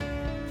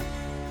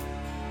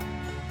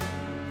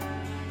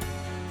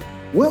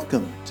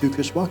Welcome to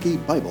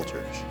Kishwaukee Bible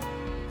Church.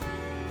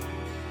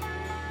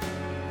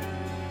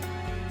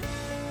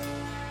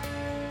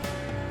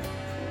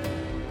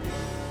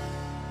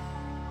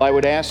 I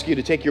would ask you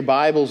to take your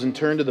Bibles and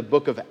turn to the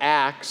book of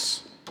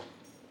Acts.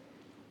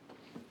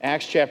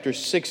 Acts chapter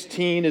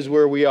 16 is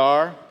where we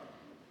are.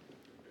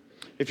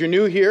 If you're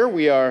new here,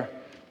 we are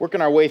working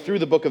our way through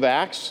the book of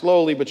Acts,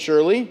 slowly but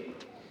surely.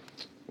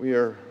 We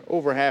are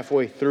over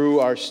halfway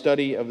through our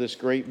study of this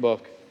great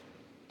book.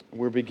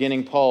 We're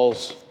beginning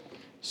Paul's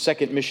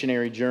second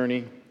missionary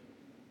journey.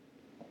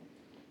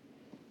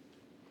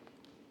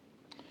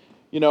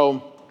 You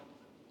know,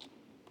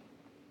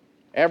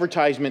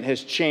 advertisement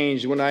has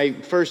changed. When I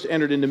first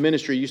entered into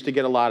ministry, I used to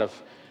get a lot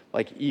of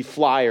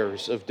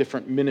e-flyers of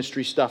different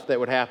ministry stuff that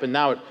would happen.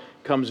 Now it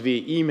comes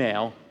via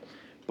email.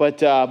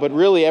 But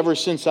really, ever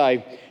since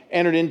I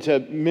entered into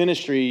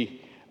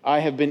ministry, I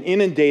have been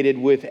inundated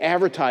with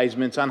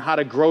advertisements on how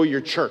to grow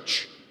your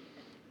church.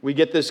 We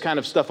get this kind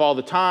of stuff all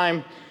the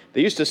time.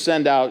 They used to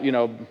send out,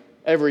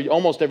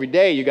 almost every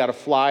day you got a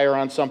flyer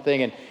on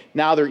something, and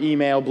now they're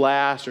email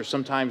blasts, or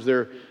sometimes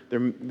they're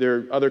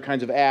other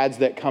kinds of ads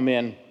that come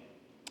in.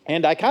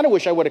 And I kind of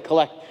wish I would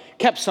have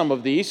kept some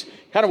of these.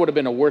 Kind of would have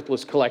been a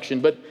worthless collection,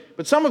 but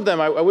some of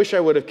them I wish I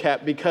would have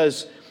kept,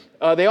 because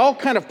they all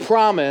kind of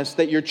promise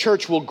that your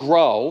church will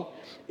grow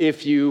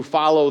if you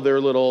follow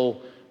their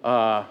little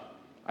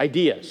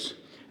ideas.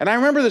 And I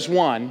remember this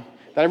one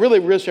that I really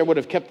wish I would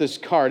have kept this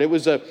card. It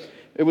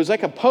was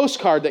like a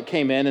postcard that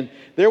came in, and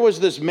there was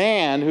this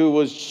man who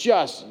was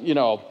just, he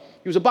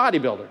was a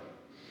bodybuilder.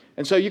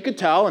 And so you could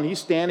tell, and he's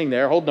standing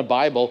there holding a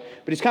Bible,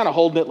 but he's kind of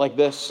holding it like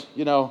this,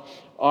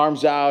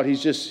 arms out.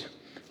 He's just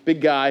a big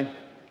guy,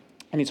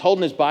 and he's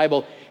holding his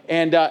Bible,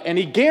 and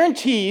he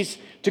guarantees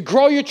to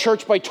grow your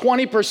church by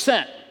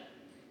 20%.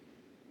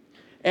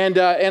 And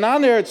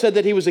on there it said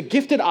that he was a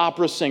gifted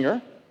opera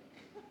singer,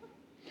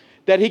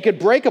 that he could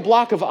break a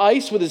block of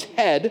ice with his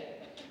head,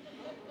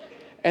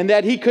 and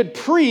that he could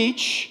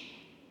preach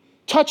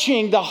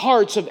touching the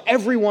hearts of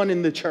everyone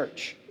in the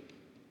church.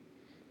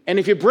 And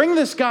if you bring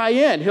this guy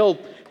in, he'll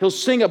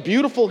sing a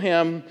beautiful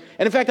hymn.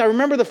 And in fact, I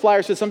remember the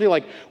flyer said something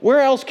like, "Where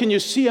else can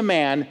you see a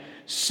man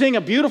sing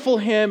a beautiful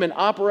hymn in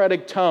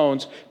operatic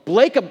tones,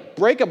 break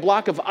a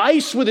block of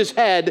ice with his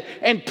head,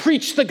 and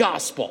preach the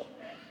gospel?"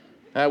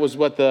 That was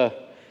what the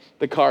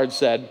card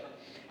said.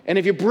 And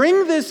if you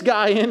bring this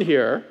guy in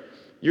here,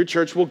 your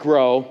church will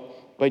grow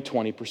by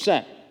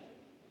 20%.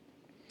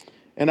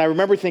 And I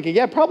remember thinking,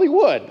 yeah, it probably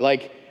would.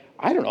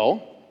 I don't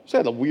know. It's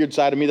the weird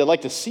side of me that'd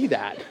like to see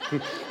that.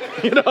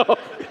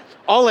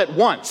 All at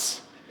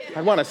once.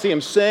 I want to see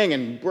him sing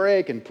and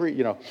break and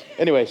preach,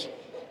 Anyways.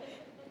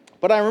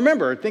 But I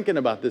remember thinking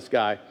about this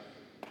guy.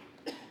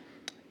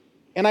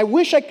 And I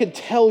wish I could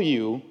tell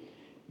you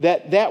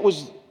that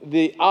was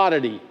the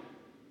oddity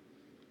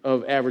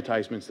of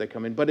advertisements that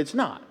come in, but it's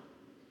not.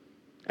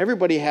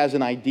 Everybody has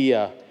an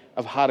idea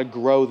of how to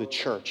grow the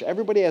church.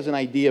 Everybody has an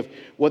idea of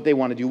what they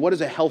want to do. What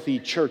does a healthy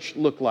church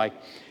look like?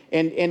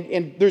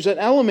 And there's an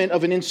element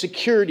of an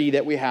insecurity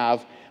that we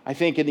have, I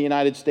think, in the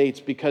United States,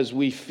 because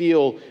we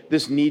feel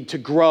this need to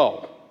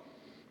grow.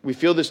 We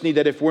feel this need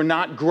that if we're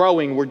not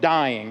growing, we're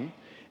dying.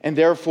 And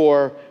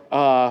therefore,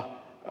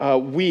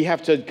 we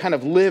have to kind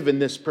of live in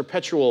this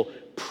perpetual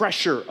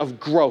pressure of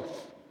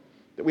growth,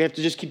 that we have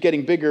to just keep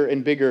getting bigger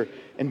and bigger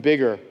and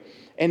bigger.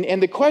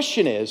 And the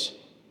question is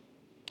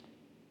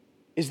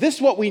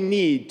this what we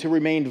need to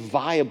remain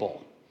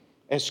viable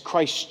as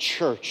Christ's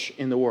church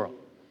in the world?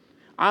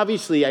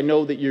 Obviously, I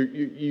know that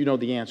you know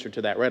the answer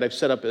to that, right? I've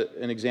set up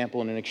an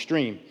example in an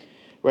extreme,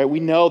 right? We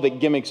know that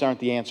gimmicks aren't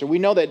the answer. We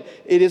know that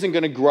it isn't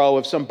going to grow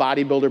if some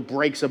bodybuilder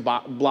breaks a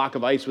block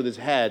of ice with his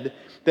head,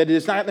 that it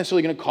is not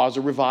necessarily going to cause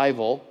a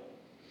revival,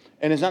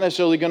 and it's not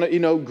necessarily going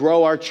to,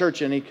 grow our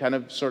church in any kind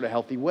of sort of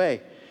healthy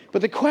way.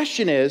 But the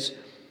question is,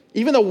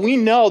 even though we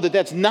know that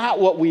that's not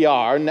what we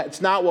are and that's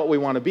not what we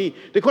want to be,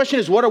 the question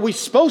is, what are we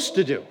supposed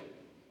to do?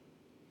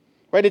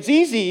 Right? It's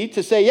easy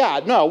to say, yeah,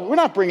 no, we're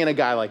not bringing a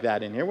guy like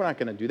that in here. We're not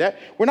going to do that.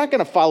 We're not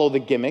going to follow the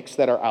gimmicks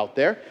that are out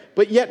there.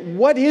 But yet,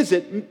 what is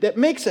it that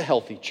makes a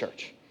healthy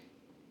church?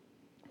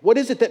 What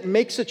is it that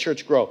makes a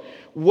church grow?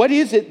 What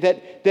is it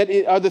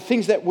that are the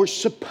things that we're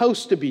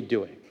supposed to be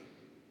doing?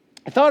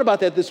 I thought about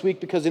that this week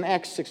because in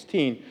Acts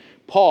 16,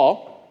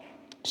 Paul,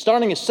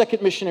 starting his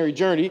second missionary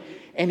journey,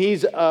 and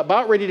he's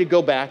about ready to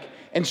go back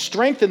and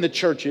strengthen the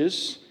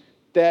churches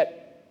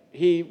that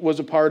he was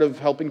a part of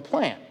helping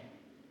plant.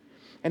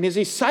 And as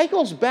he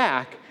cycles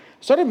back,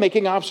 started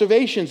making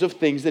observations of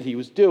things that he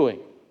was doing.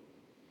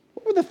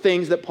 What were the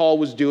things that Paul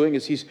was doing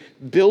as he's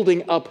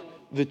building up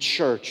the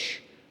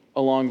church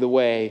along the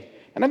way?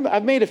 And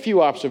I've made a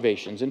few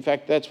observations. In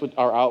fact, that's what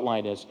our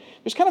outline is.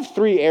 There's kind of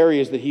three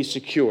areas that he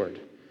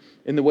secured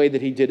in the way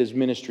that he did his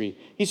ministry.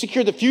 He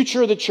secured the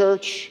future of the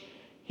church,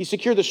 he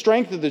secured the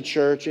strength of the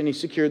church, and he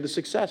secured the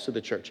success of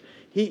the church.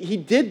 He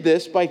did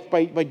this by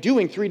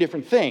doing three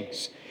different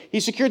things. He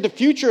secured the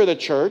future of the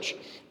church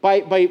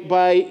by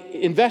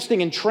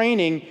investing in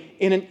training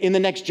in the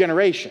next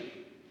generation.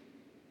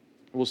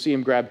 We'll see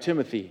him grab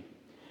Timothy.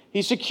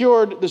 He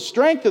secured the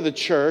strength of the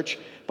church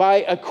by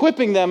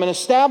equipping them and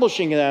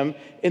establishing them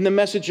in the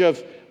message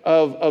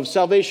of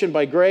salvation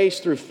by grace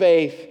through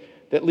faith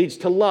that leads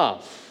to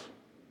love.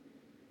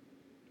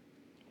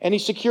 And he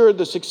secured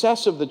the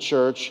success of the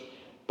church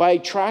by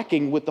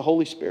tracking with the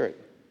Holy Spirit.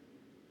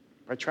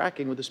 By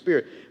tracking with the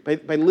Spirit.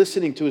 By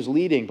listening to his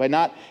leading. By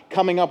not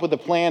coming up with a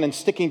plan and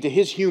sticking to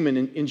his human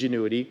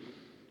ingenuity,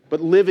 but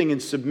living in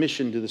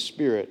submission to the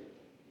Spirit.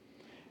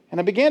 And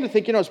I began to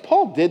think, as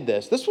Paul did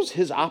this was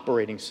his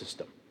operating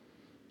system.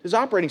 His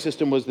operating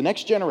system was the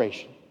next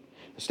generation,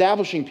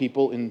 establishing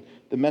people in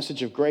the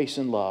message of grace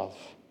and love,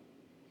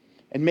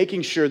 and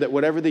making sure that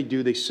whatever they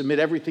do, they submit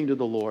everything to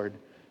the Lord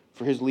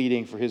for his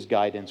leading, for his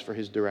guidance, for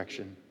his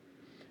direction.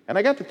 And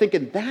I got to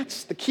thinking,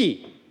 that's the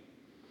key.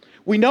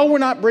 We know we're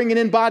not bringing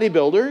in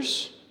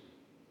bodybuilders.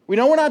 We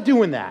know we're not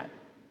doing that.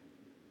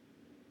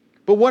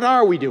 But what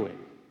are we doing?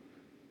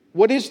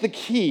 What is the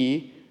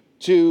key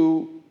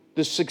to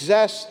the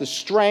success, the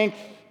strength,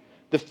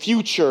 the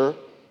future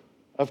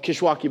of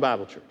Kishwaukee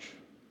Bible Church?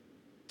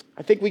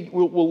 I think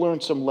we'll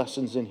learn some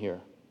lessons in here.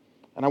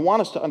 And I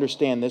want us to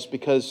understand this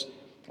because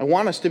I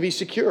want us to be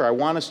secure. I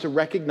want us to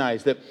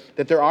recognize that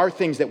there are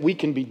things that we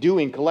can be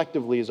doing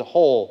collectively as a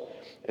whole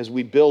as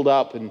we build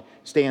up and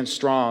stand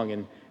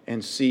strong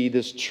and see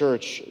this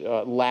church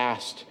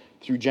last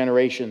through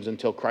generations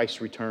until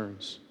Christ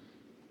returns.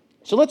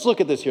 So let's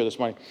look at this here this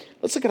morning.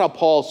 Let's look at how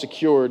Paul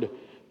secured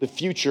the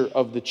future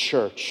of the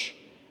church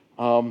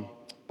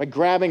by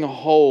grabbing a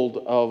hold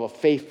of a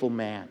faithful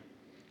man.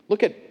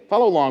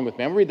 Follow along with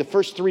me. I'm going to read the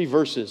first 3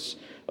 verses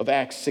of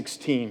Acts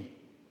 16.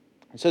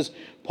 It says,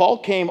 Paul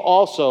came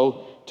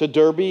also to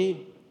Derbe,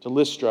 to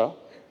Lystra.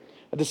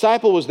 A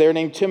disciple was there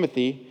named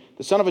Timothy,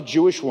 the son of a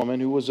Jewish woman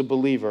who was a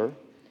believer,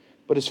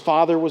 but his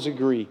father was a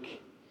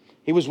Greek.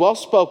 He was well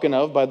spoken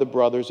of by the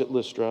brothers at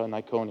Lystra and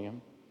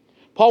Iconium.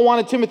 Paul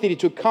wanted Timothy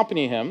to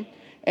accompany him,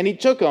 and he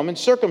took him and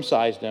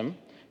circumcised him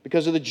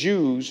because of the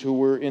Jews who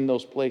were in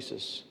those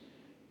places,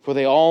 for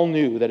they all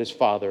knew that his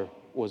father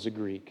was a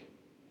Greek.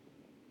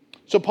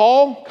 So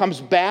Paul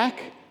comes back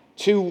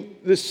to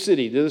this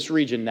city, to this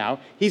region now.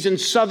 He's in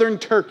southern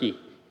Turkey,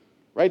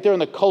 right there in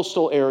the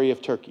coastal area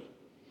of Turkey.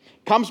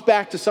 Comes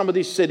back to some of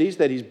these cities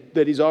that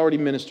he's already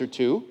ministered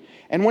to.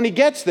 And when he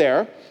gets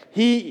there,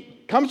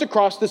 he comes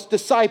across this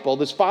disciple,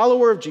 this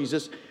follower of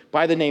Jesus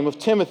by the name of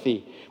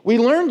Timothy. We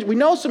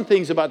know some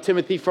things about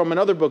Timothy from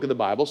another book of the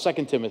Bible,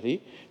 2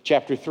 Timothy,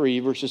 chapter 3,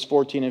 verses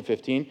 14 and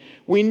 15.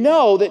 We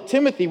know that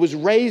Timothy was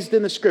raised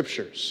in the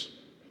Scriptures.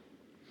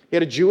 He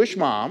had a Jewish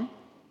mom,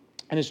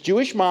 and his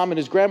Jewish mom and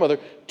his grandmother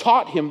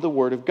taught him the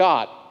Word of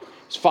God.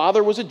 His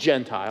father was a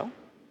Gentile,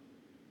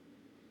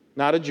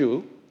 not a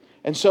Jew.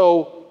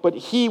 But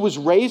he was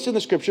raised in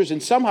the Scriptures,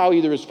 and somehow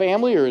either his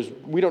family or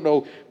we don't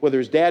know whether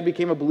his dad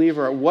became a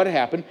believer or what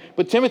happened,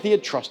 but Timothy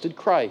had trusted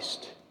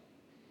Christ.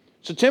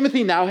 So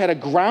Timothy now had a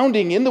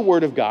grounding in the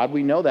Word of God.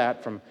 We know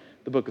that from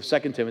the book of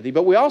 2 Timothy,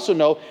 but we also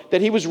know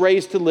that he was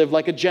raised to live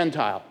like a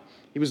Gentile.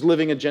 He was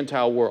living a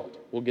Gentile world.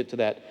 We'll get to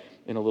that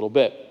in a little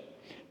bit.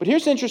 But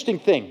here's the interesting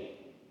thing.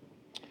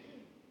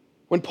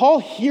 When Paul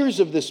hears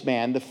of this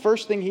man, the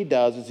first thing he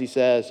does is he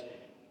says,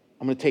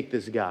 I'm going to take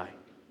this guy.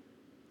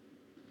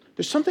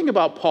 There's something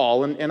about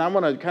Paul, and I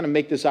want to kind of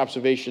make this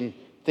observation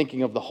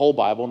thinking of the whole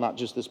Bible, not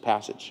just this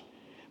passage.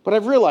 But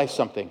I've realized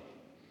something.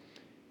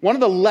 One of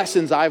the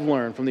lessons I've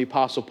learned from the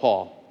Apostle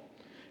Paul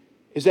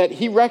is that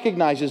he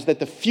recognizes that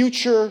the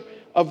future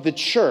of the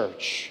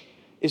church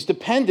is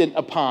dependent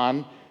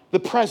upon the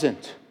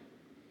present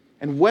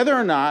and whether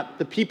or not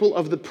the people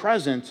of the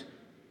present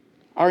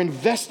are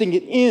investing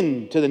it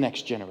into the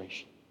next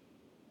generation.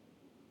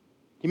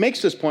 He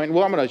makes this point,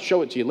 well, I'm going to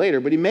show it to you later,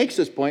 but he makes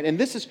this point, and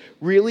this is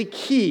really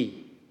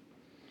key,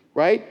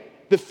 right?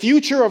 The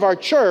future of our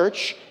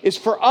church is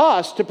for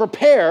us to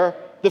prepare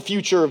the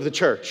future of the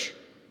church.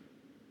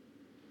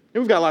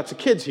 And we've got lots of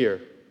kids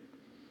here.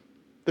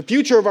 The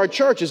future of our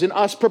church is in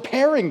us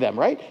preparing them,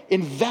 right?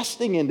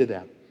 Investing into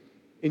them,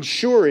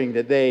 ensuring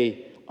that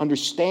they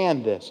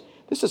understand this.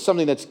 This is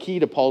something that's key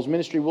to Paul's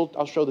ministry.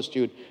 I'll show this to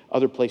you in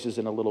other places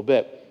in a little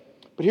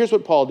bit. But here's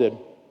what Paul did.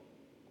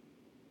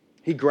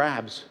 He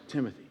grabs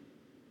Timothy,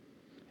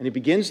 and he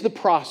begins the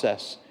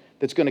process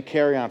that's going to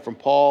carry on from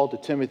Paul to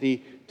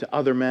Timothy to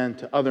other men,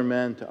 to other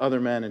men, to other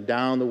men, and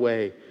down the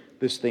way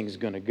this thing's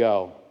going to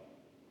go.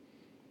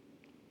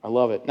 I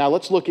love it. Now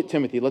let's look at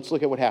Timothy. Let's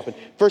look at what happened.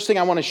 First thing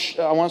I want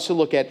us to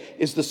look at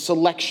is the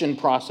selection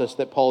process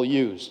that Paul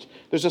used.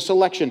 There's a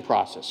selection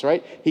process,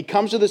 right? He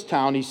comes to this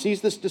town. He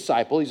sees this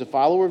disciple. He's a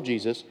follower of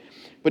Jesus.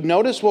 But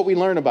notice what we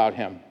learn about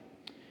him.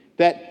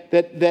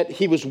 That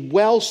he was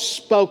well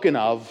spoken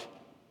of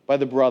by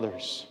the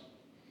brothers.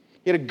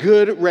 He had a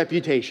good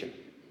reputation.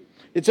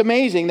 It's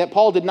amazing that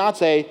Paul did not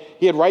say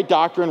he had right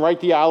doctrine, right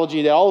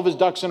theology, that all of his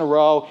ducks in a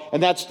row,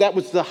 and that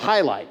was the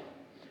highlight.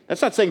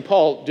 That's not saying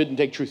Paul didn't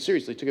take truth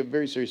seriously. He took it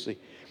very seriously.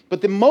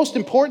 But the most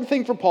important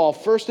thing for Paul,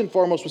 first and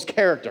foremost, was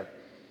character.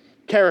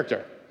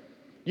 Character.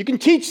 You can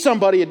teach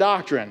somebody a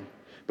doctrine,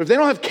 but if they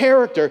don't have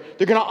character,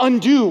 they're going to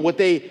undo what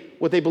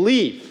they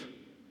believe.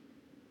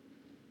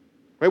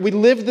 Right? We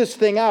live this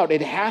thing out.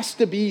 It has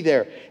to be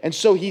there. And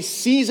so he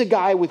sees a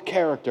guy with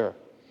character,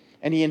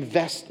 and he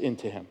invests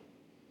into him.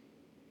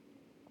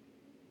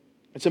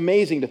 It's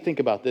amazing to think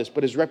about this,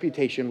 but his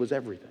reputation was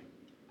everything.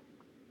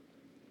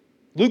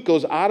 Luke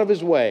goes out of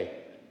his way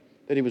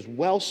that he was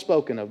well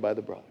spoken of by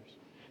the brothers.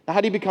 Now,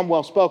 how do you become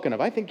well spoken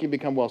of? I think you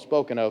become well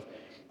spoken of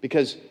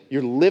because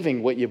you're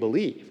living what you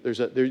believe.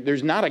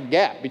 There's not a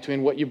gap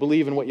between what you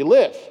believe and what you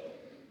live.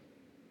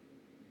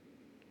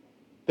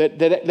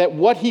 That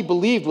what he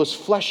believed was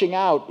fleshing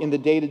out in the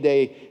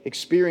day-to-day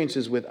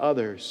experiences with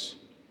others.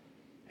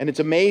 And it's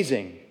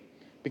amazing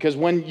because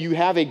when you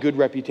have a good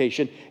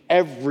reputation,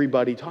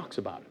 everybody talks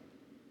about it.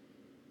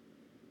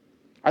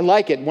 I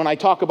like it when I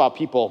talk about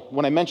people,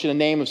 when I mention a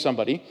name of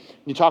somebody,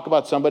 you talk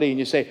about somebody and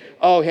you say,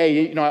 oh,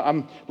 hey,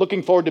 I'm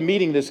looking forward to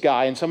meeting this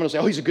guy, and someone will say,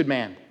 oh, he's a good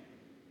man.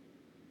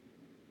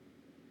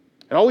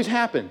 It always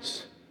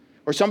happens.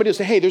 Or somebody will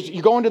say, hey,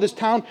 you're going to this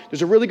town,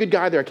 there's a really good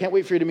guy there, I can't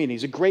wait for you to meet him,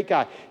 he's a great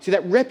guy. See,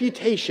 that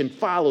reputation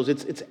follows,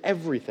 it's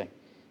everything.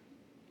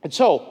 And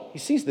so, he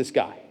sees this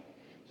guy.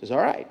 He says, all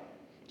right,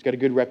 he's got a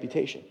good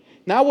reputation.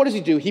 Now what does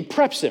he do? He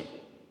preps him.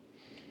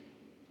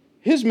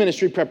 His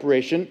ministry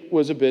preparation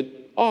was a bit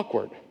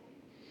awkward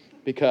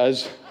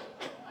because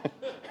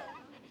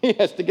he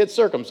has to get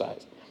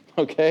circumcised,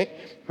 okay?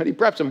 But he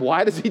preps him.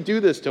 Why does he do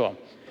this to him?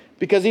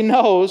 Because he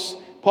knows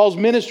Paul's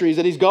ministry is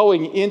that he's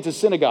going into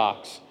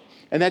synagogues,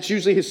 and that's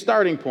usually his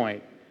starting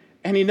point.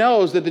 And he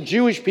knows that the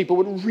Jewish people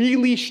would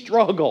really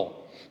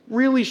struggle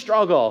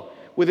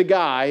with a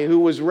guy who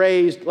was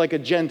raised like a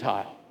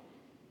Gentile.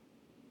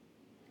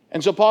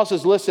 And so Paul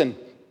says, listen,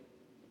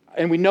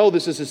 and we know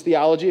this is his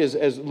theology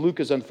as Luke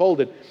has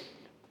unfolded,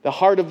 the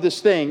heart of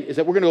this thing is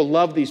that we're going to go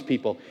love these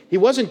people. He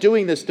wasn't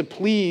doing this to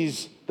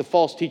please the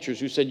false teachers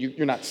who said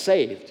you're not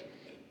saved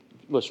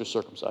unless you're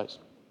circumcised.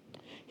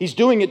 He's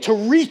doing it to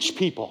reach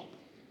people.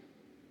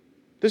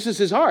 This is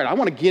his heart. I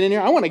want to get in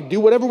here. I want to do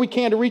whatever we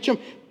can to reach them.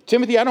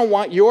 Timothy, I don't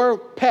want your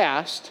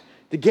past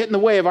to get in the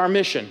way of our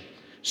mission.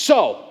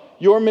 So,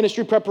 your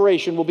ministry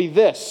preparation will be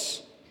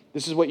this.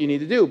 This is what you need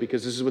to do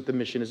because this is what the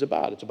mission is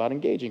about. It's about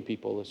engaging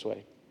people this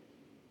way.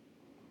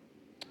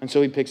 And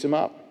so he picks him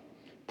up,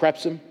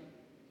 preps him,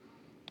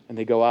 and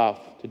they go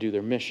off to do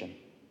their mission.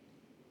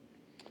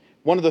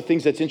 One of the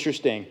things that's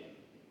interesting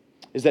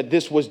is that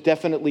this was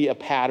definitely a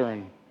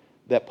pattern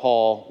that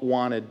Paul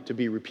wanted to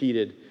be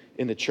repeated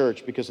in the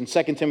church, because in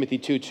 2 Timothy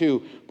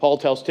 2:2, Paul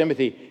tells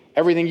Timothy,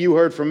 everything you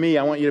heard from me,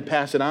 I want you to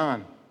pass it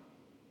on.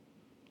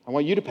 I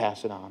want you to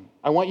pass it on.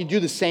 I want you to do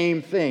the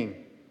same thing.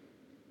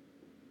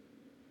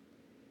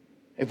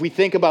 If we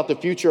think about the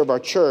future of our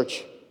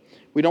church,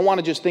 we don't want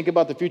to just think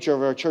about the future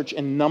of our church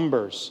in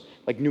numbers,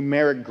 like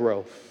numeric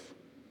growth.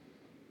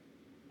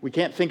 We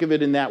can't think of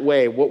it in that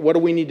way. What do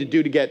we need to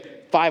do to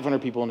get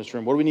 500 people in this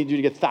room? What do we need to do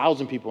to get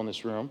 1,000 people in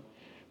this room?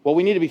 What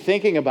we need to be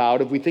thinking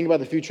about, if we think about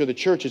the future of the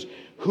church, is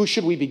who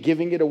should we be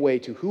giving it away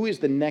to? Who is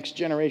the next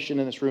generation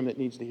in this room that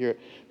needs to hear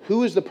it?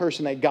 Who is the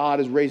person that God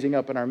is raising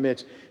up in our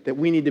midst that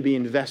we need to be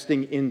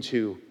investing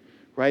into?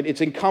 Right?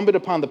 It's incumbent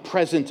upon the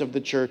present of the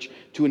church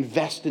to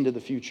invest into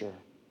the future.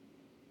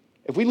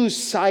 If we lose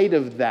sight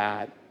of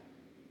that,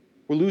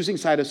 we're losing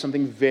sight of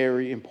something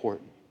very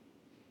important.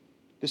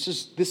 This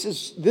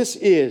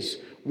is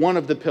one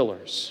of the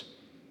pillars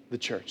of the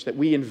church, that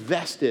we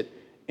invest it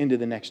into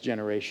the next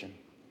generation.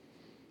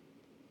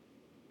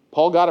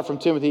 Paul got it from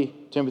Timothy.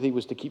 Timothy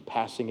was to keep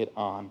passing it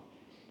on.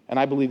 And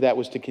I believe that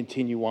was to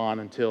continue on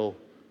until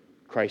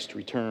Christ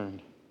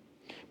returned.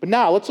 But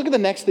now, let's look at the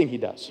next thing he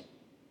does.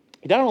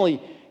 He not only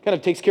kind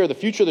of takes care of the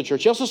future of the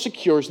church, he also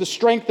secures the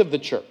strength of the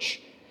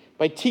church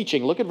by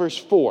teaching. Look at verse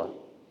 4.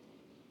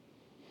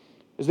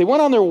 As they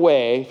went on their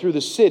way through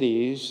the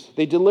cities,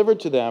 they delivered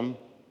to them...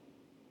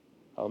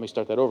 let me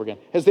start that over again.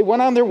 As they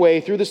went on their way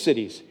through the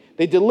cities,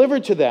 they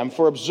delivered to them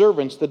for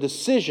observance the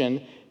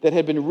decision that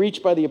had been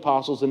reached by the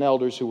apostles and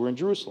elders who were in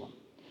Jerusalem.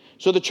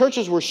 So the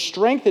churches were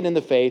strengthened in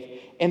the faith,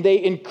 and they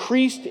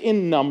increased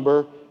in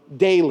number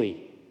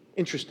daily.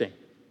 Interesting.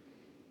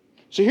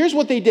 So here's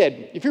what they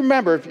did. If you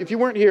remember, if you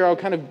weren't here, I'll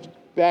kind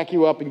of back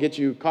you up and get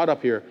you caught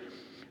up here.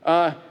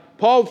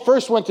 Paul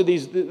first went to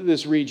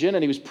this region,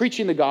 and he was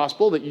preaching the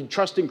gospel that you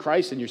trust in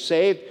Christ and you're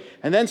saved.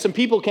 And then some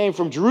people came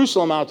from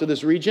Jerusalem out to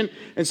this region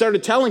and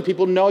started telling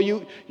people, no,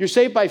 you're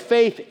saved by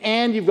faith,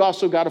 and you've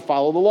also got to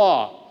follow the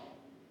law.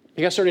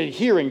 You guys started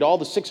adhering to all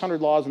the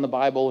 600 laws in the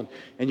Bible,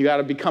 and you got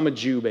to become a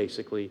Jew,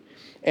 basically.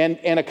 And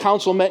a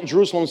council met in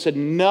Jerusalem and said,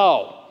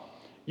 no,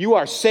 you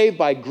are saved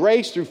by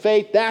grace through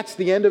faith. That's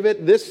the end of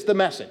it. This is the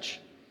message.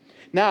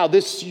 Now,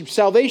 this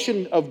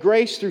salvation of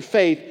grace through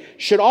faith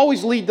should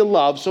always lead to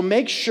love, so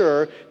make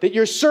sure that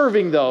you're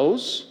serving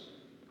those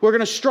who are going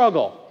to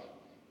struggle.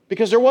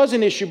 Because there was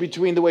an issue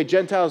between the way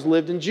Gentiles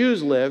lived and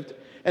Jews lived,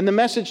 and the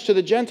message to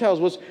the Gentiles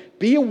was,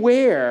 be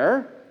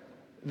aware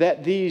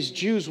that these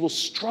Jews will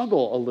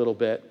struggle a little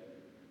bit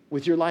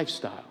with your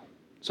lifestyle,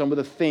 some of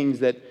the things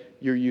that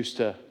you're used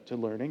to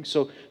learning.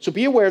 So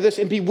be aware of this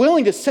and be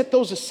willing to set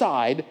those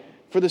aside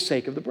for the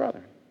sake of the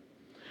brethren.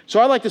 So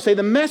I like to say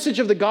the message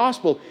of the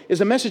gospel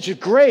is a message of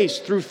grace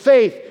through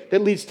faith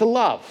that leads to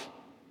love.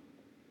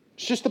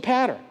 just the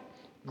pattern.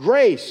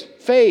 Grace,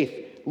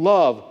 faith,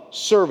 love,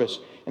 service.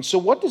 And so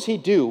what does he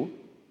do?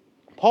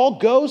 Paul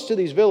goes to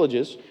these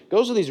villages,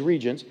 goes to these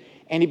regions,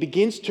 and he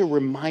begins to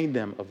remind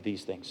them of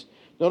these things.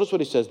 Notice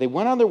what he says. They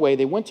went on their way.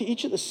 They went to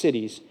each of the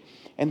cities,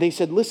 and they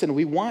said, listen,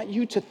 we want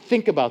you to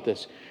think about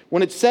this.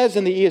 When it says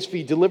in the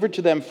ESV, delivered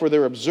to them for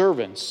their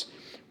observance,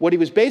 what he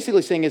was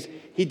basically saying is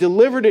he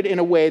delivered it in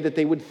a way that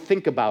they would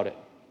think about it,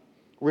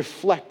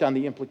 reflect on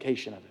the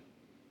implication of it.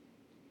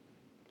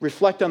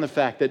 Reflect on the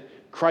fact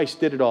that Christ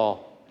did it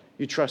all.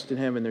 You trust in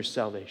him and there's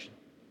salvation.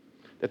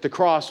 That the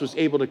cross was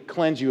able to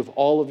cleanse you of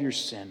all of your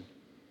sin.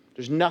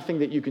 There's nothing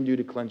that you can do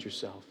to cleanse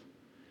yourself.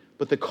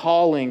 But the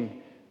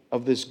calling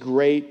of this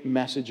great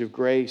message of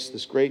grace,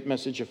 this great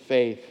message of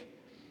faith,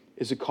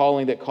 is a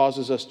calling that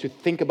causes us to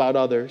think about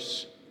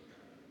others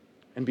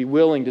and be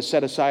willing to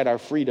set aside our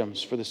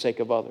freedoms for the sake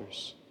of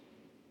others.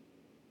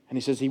 And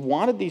he says he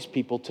wanted these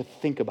people to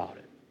think about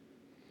it.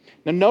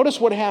 Now notice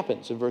what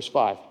happens in verse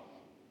 5.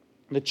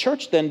 The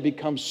church then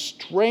becomes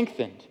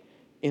strengthened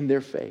in their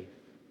faith.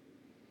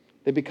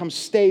 They become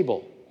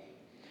stable.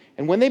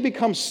 And when they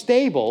become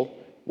stable,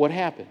 what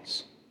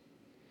happens?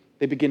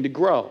 They begin to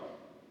grow.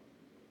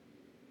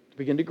 They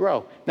begin to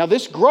grow. Now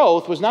this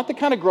growth was not the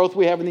kind of growth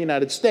we have in the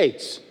United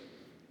States.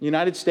 The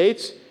United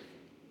States,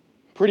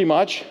 pretty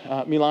much,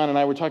 Milan and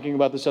I were talking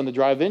about this on the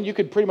drive-in, you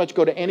could pretty much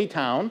go to any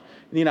town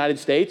in the United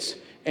States,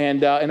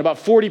 and about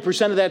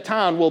 40% of that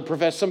town will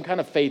profess some kind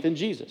of faith in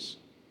Jesus.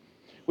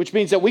 Which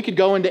means that we could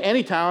go into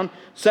any town,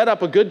 set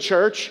up a good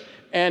church,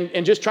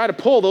 and just try to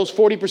pull those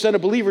 40%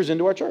 of believers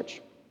into our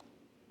church.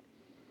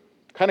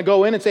 Kind of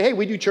go in and say, hey,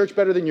 we do church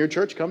better than your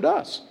church, come to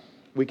us.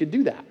 We could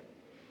do that.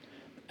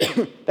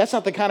 That's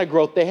not the kind of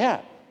growth they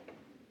had.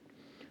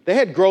 They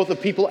had growth of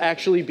people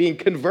actually being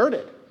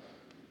converted.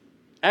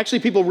 Actually,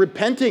 people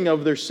repenting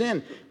of their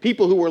sin.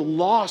 People who were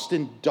lost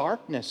in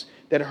darkness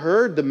that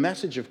heard the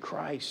message of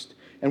Christ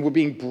and were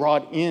being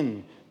brought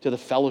in to the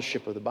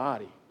fellowship of the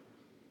body.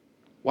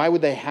 Why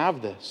would they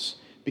have this?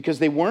 Because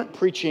they weren't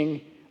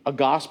preaching a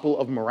gospel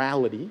of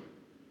morality.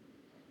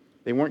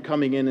 They weren't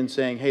coming in and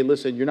saying, hey,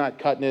 listen, you're not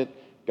cutting it.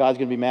 God's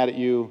going to be mad at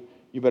you.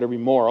 You better be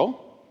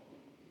moral.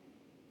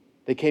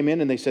 They came in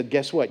and they said,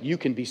 guess what? You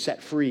can be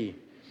set free.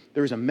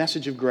 There's a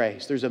message of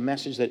grace. There's a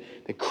message that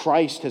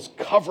Christ has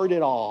covered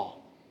it all.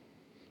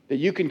 That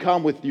you can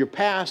come with your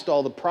past,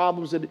 all the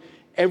problems, and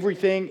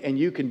everything, and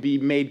you can be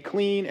made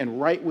clean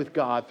and right with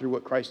God through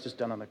what Christ has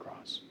done on the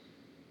cross.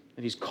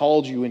 And he's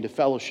called you into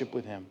fellowship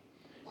with him.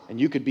 And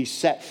you could be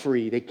set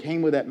free. They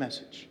came with that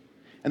message.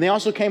 And they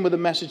also came with a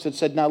message that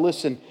said, now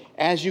listen,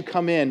 as you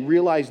come in,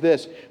 realize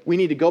this. We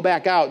need to go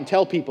back out and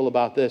tell people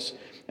about this.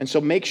 And so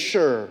make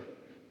sure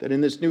that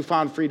in this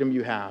newfound freedom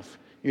you have,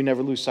 you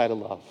never lose sight of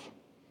love.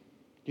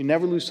 You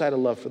never lose sight of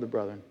love for the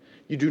brethren.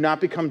 You do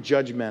not become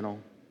judgmental.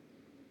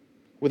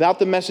 Without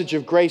the message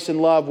of grace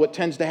and love, what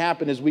tends to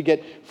happen is we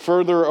get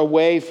further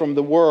away from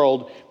the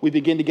world. We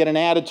begin to get an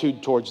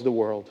attitude towards the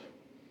world.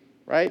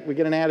 Right? We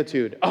get an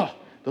attitude. Oh,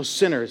 those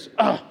sinners.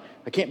 Oh,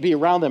 I can't be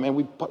around them. And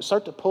we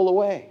start to pull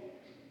away.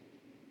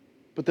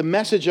 But the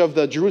message of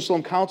the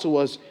Jerusalem Council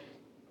was,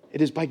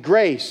 it is by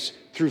grace,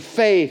 through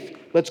faith,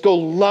 let's go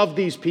love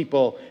these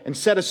people and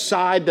set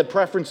aside the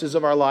preferences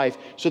of our life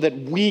so that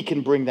we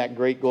can bring that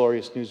great,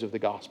 glorious news of the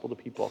gospel to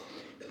people.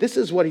 This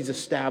is what he's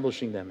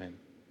establishing them in.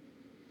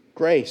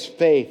 Grace,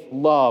 faith,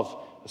 love,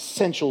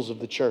 essentials of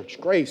the church.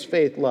 Grace,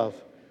 faith, love.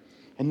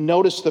 And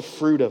notice the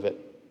fruit of it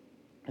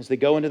as they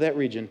go into that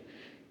region.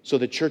 So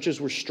the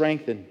churches were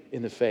strengthened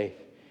in the faith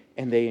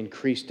and they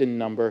increased in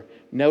number.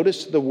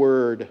 Notice the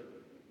word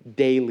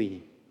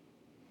daily.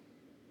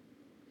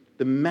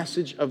 The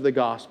message of the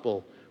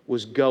gospel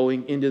was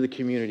going into the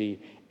community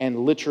and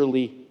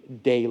literally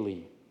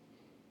daily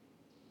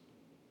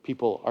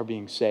people are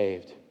being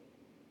saved.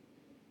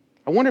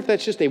 I wonder if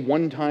that's just a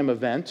one-time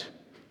event,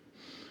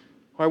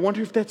 or I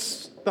wonder if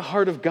that's the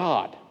heart of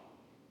God.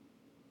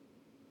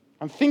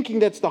 I'm thinking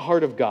that's the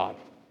heart of God.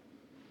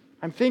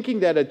 I'm thinking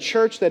that a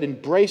church that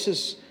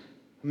embraces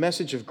a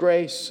message of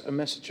grace, a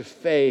message of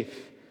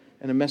faith,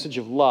 and a message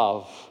of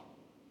love,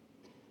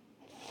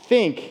 I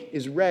think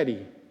is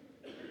ready.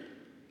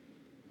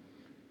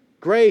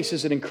 Grace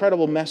is an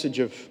incredible message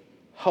of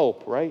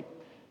hope, right?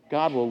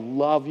 God will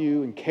love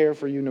you and care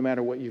for you no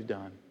matter what you've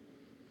done.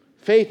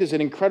 Faith is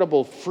an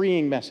incredible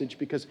freeing message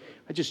because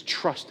I just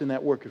trust in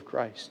that work of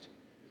Christ.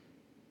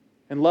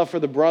 And love for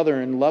the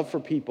brother and love for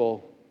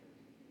people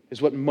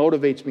is what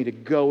motivates me to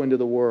go into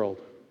the world,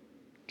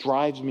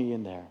 drives me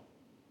in there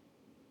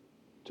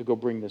to go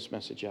bring this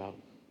message out.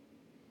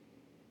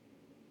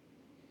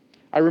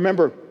 I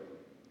remember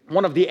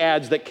one of the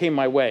ads that came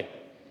my way.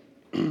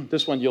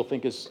 This one you'll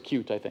think is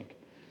cute, I think.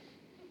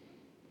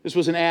 This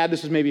was an ad,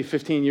 this was maybe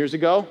 15 years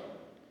ago.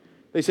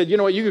 They said, you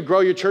know what, you could grow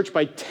your church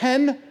by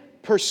 10%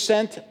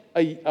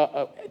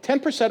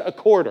 a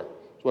quarter.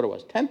 That's what it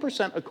was,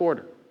 10% a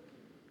quarter.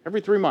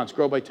 Every 3 months,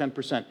 grow by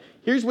 10%.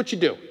 Here's what you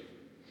do.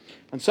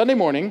 On Sunday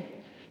morning,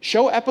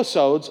 show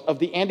episodes of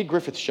the Andy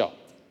Griffith Show.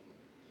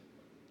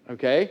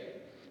 Okay?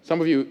 Some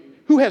of you,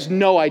 who has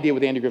no idea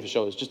what the Andy Griffith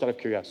Show is, just out of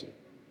curiosity?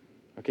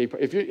 Okay,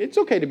 it's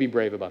okay to be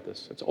brave about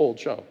this. It's an old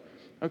show.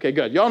 Okay,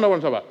 good. Y'all know what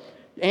I'm talking about.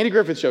 Andy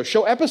Griffith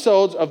Show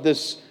episodes of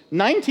this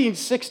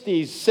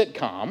 1960s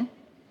sitcom,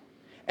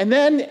 and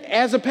then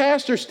as a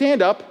pastor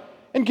stand up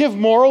and give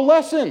moral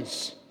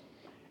lessons.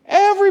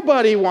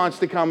 Everybody wants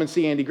to come and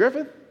see Andy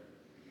Griffith.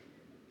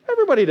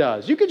 Everybody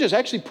does. You could just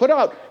actually put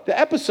out the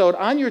episode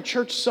on your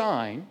church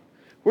sign.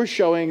 We're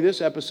showing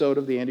this episode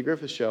of the Andy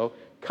Griffith Show.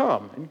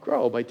 Come and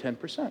grow by 10%.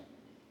 See,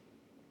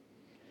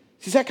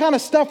 it's that kind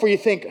of stuff where you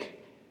think,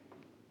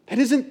 that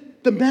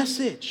isn't the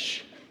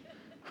message,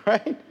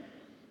 right?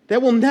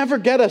 That will never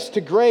get us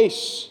to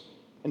grace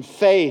and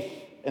faith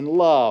and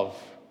love.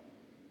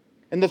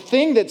 And the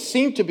thing that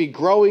seemed to be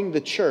growing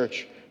the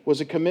church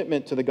was a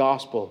commitment to the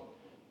gospel.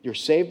 You're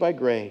saved by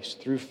grace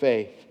through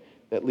faith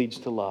that leads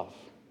to love.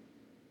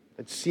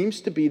 It seems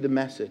to be the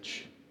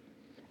message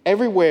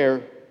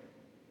everywhere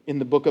in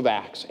the book of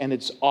Acts, and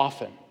it's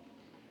often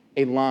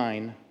a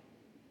line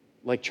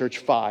like verse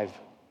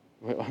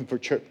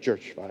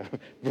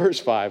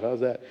 5, how's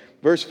that?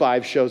 Verse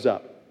 5 shows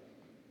up.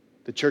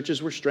 The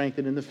churches were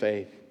strengthened in the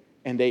faith,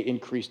 and they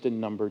increased in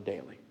number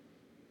daily.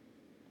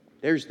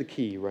 There's the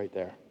key right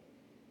there.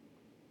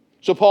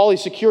 So Paul, he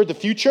secured the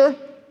future,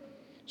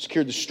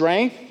 secured the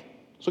strength.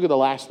 Let's look at the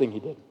last thing he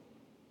did.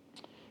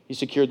 He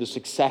secured the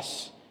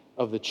success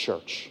of the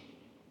church.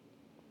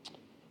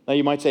 Now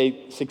you might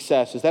say,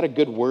 success, is that a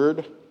good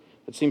word?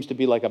 It seems to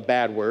be like a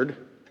bad word,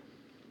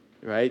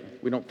 right?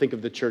 We don't think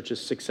of the church as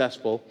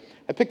successful.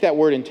 I picked that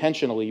word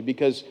intentionally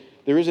because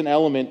there is an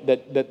element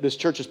that this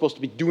church is supposed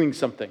to be doing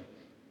something.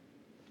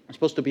 It's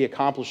supposed to be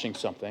accomplishing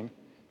something.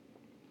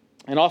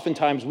 And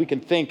oftentimes we can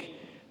think,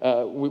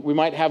 we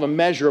might have a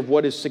measure of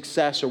what is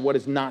success or what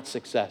is not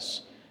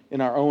success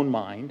in our own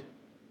mind.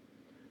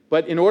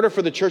 But in order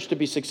for the church to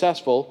be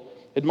successful,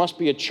 it must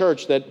be a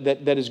church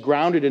that is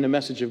grounded in a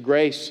message of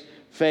grace,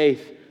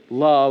 faith,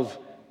 love,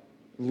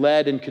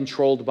 led and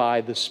controlled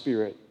by the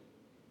Spirit.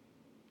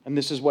 And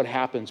this is what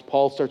happens.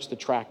 Paul starts to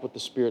track with the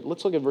Spirit.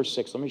 Let's look at verse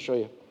 6. Let me show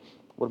you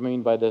what I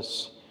mean by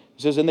this.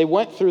 It says, and they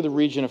went through the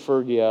region of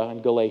Phrygia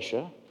and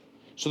Galatia.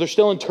 So they're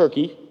still in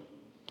Turkey,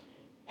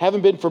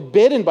 having been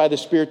forbidden by the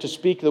Spirit to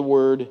speak the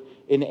word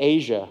in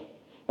Asia.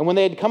 And when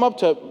they had come up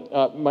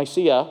to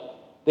Mysia,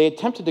 they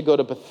attempted to go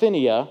to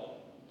Bithynia,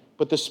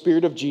 but the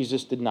Spirit of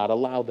Jesus did not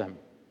allow them.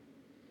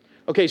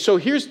 Okay, so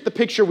here's the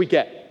picture we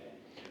get.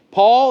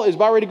 Paul is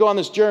about ready to go on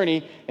this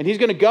journey, and he's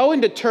going to go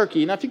into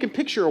Turkey. Now, if you can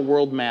picture a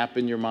world map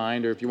in your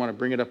mind, or if you want to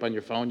bring it up on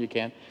your phone, you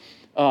can.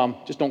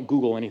 Just don't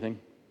Google anything.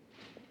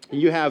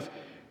 You have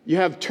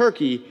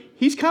Turkey.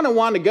 He's kind of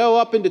wanting to go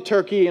up into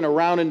Turkey and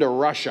around into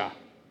Russia.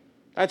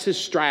 That's his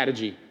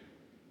strategy.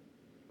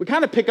 We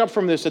kind of pick up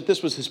from this that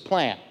this was his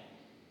plan.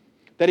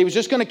 That he was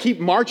just going to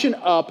keep marching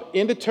up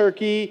into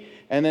Turkey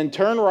and then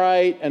turn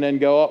right and then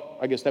go up.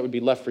 I guess that would be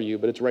left for you,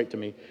 but it's right to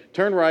me.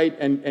 Turn right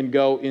and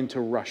go into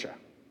Russia.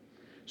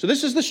 So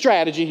this is the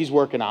strategy he's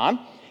working on.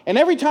 And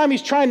every time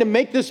he's trying to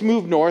make this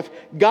move north,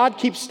 God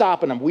keeps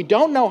stopping him. We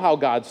don't know how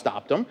God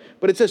stopped him,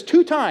 but it says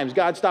 2 times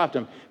God stopped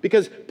him.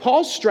 Because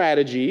Paul's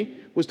strategy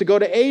was to go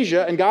to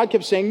Asia, and God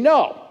kept saying,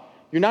 no,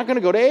 you're not going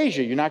to go to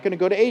Asia. You're not going to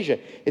go to Asia.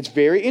 It's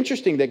very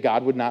interesting that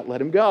God would not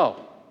let him go.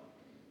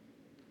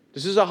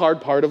 This is a hard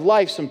part of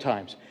life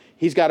sometimes.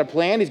 He's got a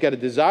plan. He's got a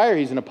desire.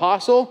 He's an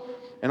apostle.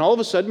 And all of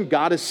a sudden,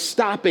 God is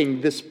stopping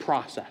this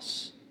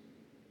process.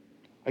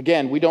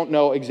 Again, we don't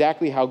know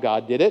exactly how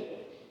God did it.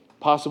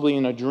 Possibly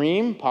in a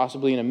dream,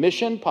 possibly in a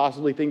mission,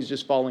 possibly things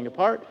just falling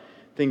apart,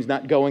 things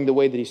not going the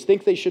way that he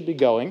thinks they should be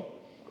going.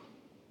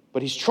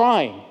 But he's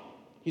trying.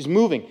 He's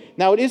moving.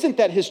 Now, it isn't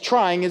that his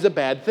trying is a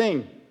bad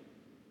thing.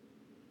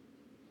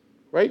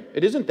 Right?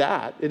 It isn't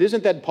that. It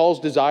isn't that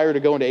Paul's desire to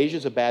go into Asia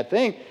is a bad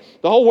thing.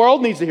 The whole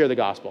world needs to hear the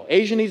gospel.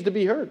 Asia needs to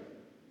be heard.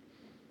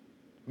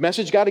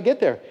 Message got to get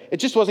there. It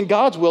just wasn't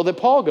God's will that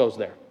Paul goes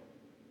there.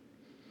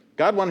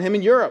 God wanted him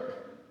in Europe.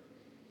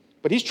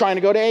 But he's trying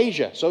to go to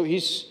Asia. So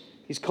he's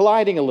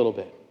colliding a little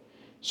bit.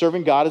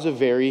 Serving God is a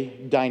very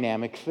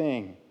dynamic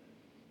thing.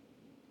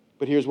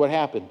 But here's what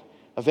happened.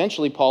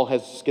 Eventually, Paul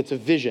gets a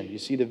vision. You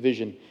see the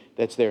vision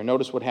that's there.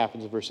 Notice what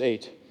happens in verse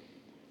 8.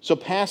 So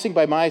passing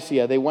by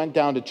Mysia, they went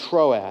down to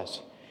Troas,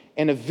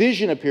 and a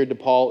vision appeared to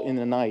Paul in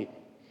the night.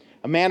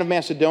 A man of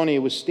Macedonia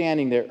was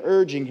standing there,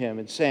 urging him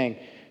and saying,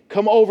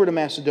 come over to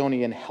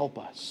Macedonia and help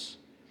us.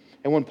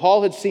 And when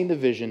Paul had seen the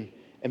vision,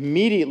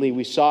 immediately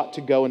we sought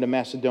to go into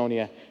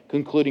Macedonia,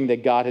 concluding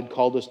that God had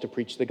called us to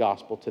preach the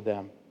gospel to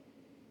them.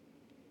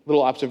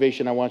 Little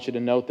observation I want you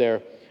to note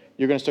there.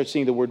 You're going to start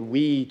seeing the word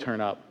we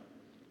turn up.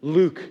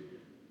 Luke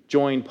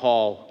joined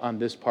Paul on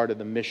this part of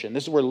the mission.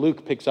 This is where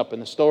Luke picks up in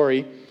the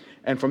story.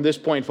 And from this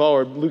point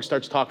forward, Luke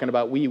starts talking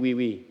about we.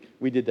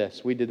 We did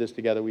this. We did this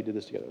together. We did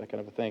this together. That kind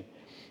of a thing.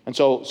 And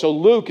so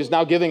Luke is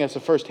now giving us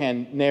a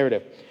firsthand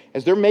narrative.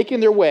 As they're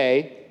making their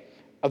way,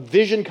 a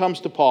vision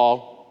comes to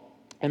Paul,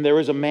 and there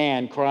is a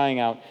man crying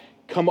out,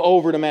 come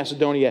over to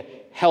Macedonia,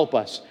 help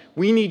us.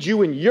 We need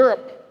you in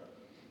Europe.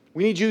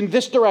 We need you in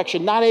this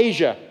direction, not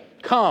Asia.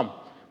 Come.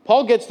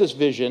 Paul gets this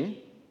vision.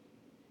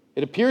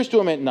 It appears to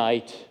him at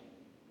night.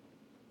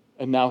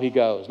 And now he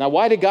goes. Now,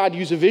 why did God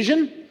use a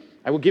vision?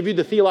 I will give you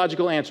the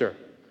theological answer.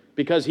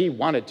 Because he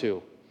wanted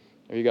to.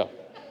 There you go.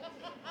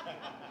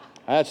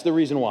 That's the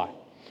reason why.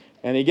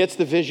 And he gets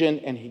the vision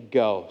and he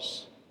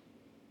goes.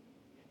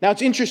 Now,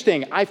 it's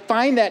interesting. I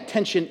find that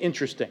tension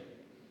interesting.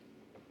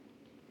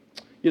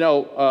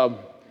 And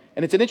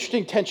it's an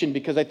interesting tension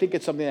because I think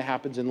it's something that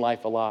happens in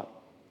life a lot.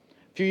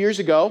 A few years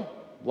ago,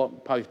 well,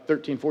 probably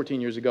 13, 14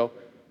 years ago,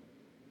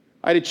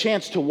 I had a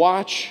chance to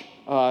watch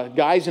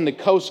guys in the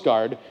Coast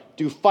Guard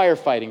do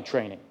firefighting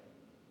training.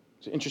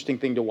 It's an interesting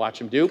thing to watch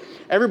them do.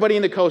 Everybody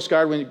in the Coast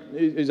Guard, when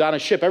is on a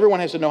ship, everyone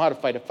has to know how to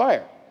fight a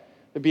fire.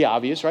 It'd be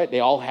obvious, right? They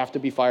all have to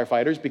be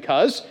firefighters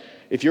because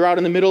if you're out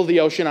in the middle of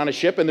the ocean on a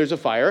ship and there's a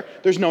fire,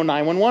 there's no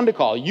 911 to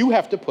call. You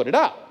have to put it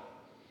out.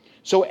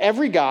 So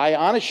every guy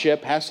on a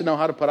ship has to know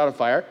how to put out a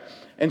fire.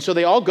 And so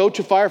they all go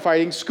to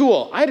firefighting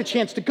school. I had a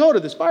chance to go to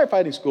this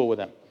firefighting school with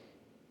them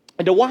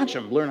and to watch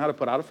them learn how to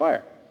put out a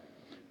fire.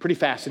 Pretty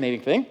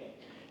fascinating thing.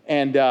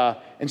 And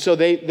so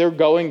they're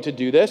going to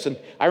do this. And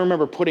I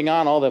remember putting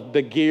on all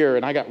the gear,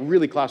 and I got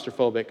really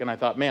claustrophobic. And I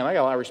thought, man, I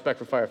got a lot of respect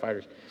for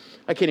firefighters.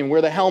 I can't even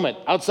wear the helmet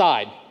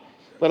outside,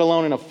 let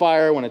alone in a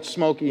fire when it's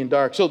smoky and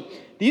dark. So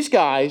these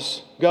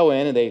guys go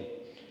in, and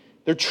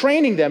they're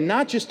training them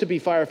not just to be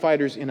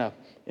firefighters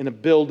in a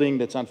building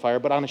that's on fire,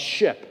 but on a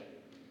ship.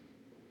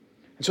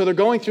 And so they're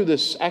going through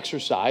this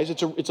exercise.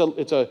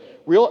 It's a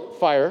real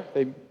fire.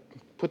 They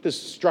put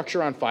this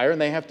structure on fire,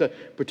 and they have to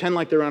pretend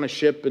like they're on a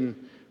ship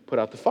and put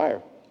out the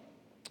fire.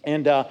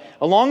 And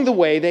along the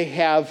way, they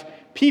have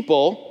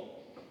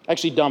people,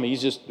 actually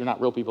dummies, they're not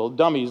real people,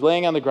 dummies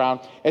laying on the ground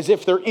as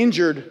if they're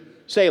injured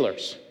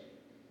sailors.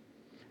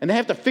 And they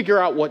have to figure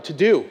out what to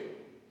do.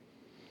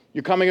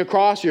 You're coming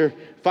across, you're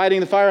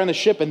fighting the fire on the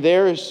ship, and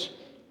there's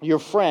your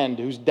friend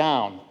who's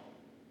down.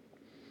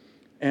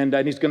 And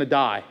he's going to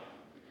die.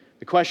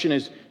 The question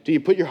is, do you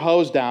put your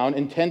hose down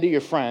and tend to your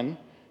friend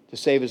to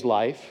save his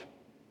life?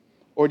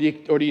 Or do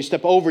you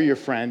step over your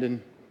friend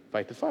and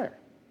fight the fire?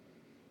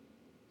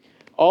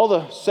 All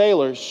the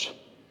sailors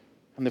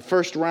in the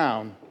first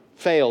round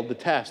failed the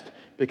test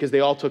because they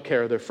all took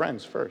care of their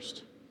friends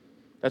first.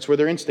 That's where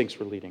their instincts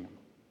were leading them.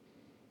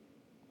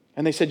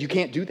 And they said, you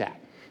can't do that.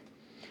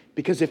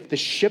 Because if the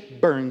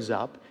ship burns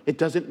up, it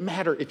doesn't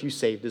matter if you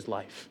saved his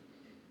life.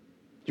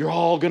 You're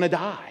all going to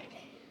die.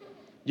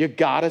 You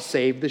got to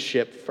save the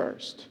ship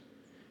first.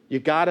 You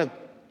got to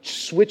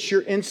switch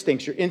your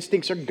instincts. Your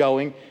instincts are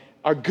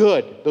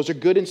good. Those are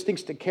good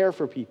instincts to care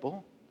for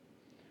people.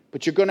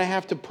 But you're going to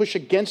have to push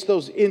against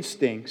those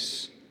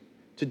instincts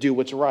to do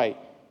what's right.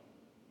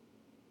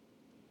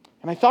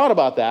 And I thought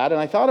about that,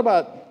 and I thought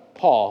about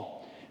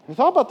Paul. And I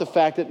thought about the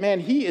fact that, man,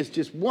 he is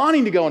just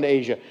wanting to go into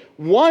Asia,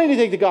 wanting to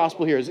take the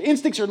gospel here. His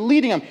instincts are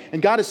leading him, and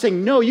God is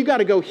saying, no, you got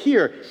to go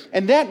here.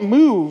 And that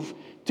move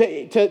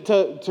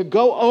to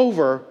go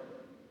over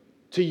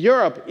to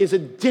Europe is a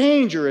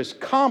dangerous,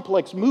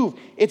 complex move.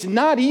 It's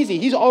not easy.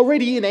 He's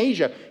already in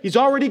Asia. He's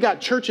already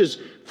got churches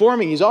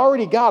forming. He's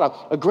already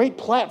got a great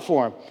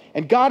platform.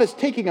 And God is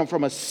taking him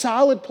from a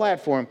solid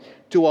platform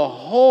to a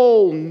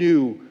whole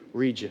new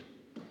region,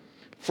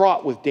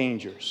 fraught with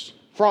dangers,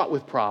 fraught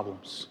with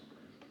problems.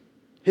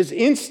 His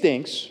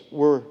instincts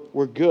were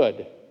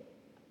good,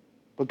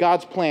 but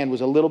God's plan was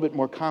a little bit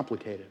more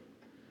complicated.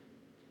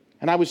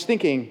 And I was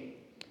thinking,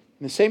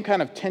 in the same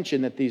kind of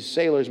tension that these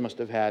sailors must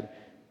have had,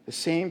 the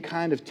same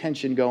kind of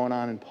tension going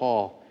on in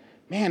Paul.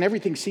 Man,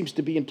 everything seems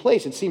to be in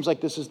place. It seems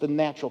like this is the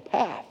natural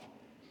path.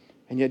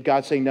 And yet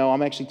God's saying, no,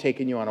 I'm actually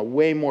taking you on a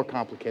way more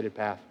complicated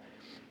path.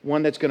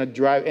 One that's going to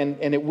drive,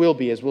 and it will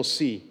be, as we'll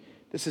see.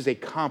 This is a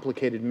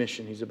complicated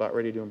mission he's about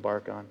ready to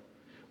embark on.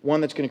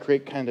 One that's going to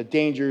create kind of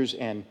dangers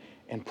and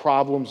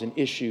problems and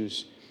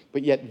issues.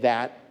 But yet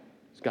that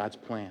is God's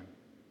plan.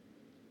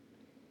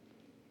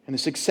 And the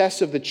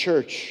success of the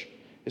church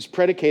is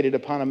predicated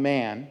upon a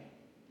man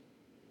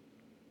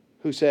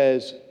who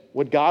says,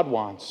 what God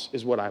wants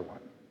is what I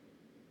want.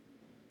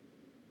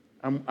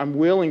 I'm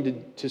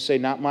willing to say,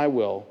 not my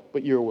will,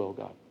 but your will,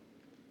 God.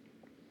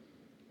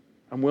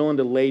 I'm willing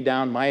to lay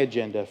down my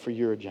agenda for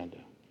your agenda.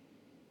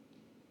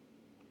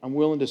 I'm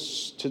willing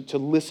to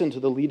listen to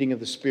the leading of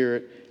the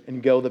Spirit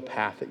and go the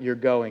path that you're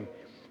going.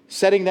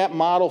 Setting that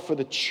model for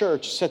the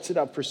church sets it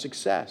up for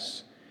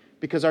success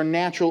because our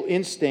natural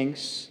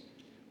instincts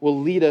will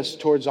lead us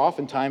towards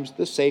oftentimes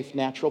the safe,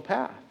 natural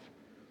path.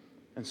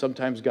 And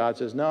sometimes God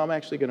says, no, I'm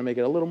actually going to make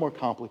it a little more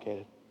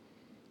complicated.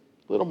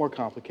 A little more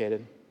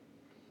complicated.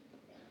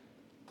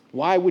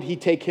 Why would he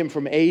take him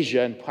from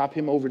Asia and pop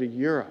him over to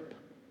Europe?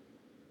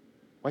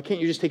 Why can't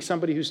you just take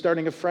somebody who's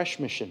starting a fresh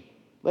mission?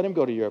 Let him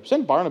go to Europe.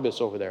 Send Barnabas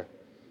over there.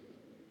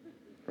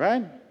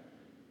 Right?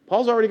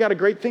 Paul's already got a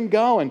great thing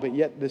going, but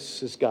yet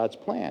this is God's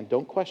plan.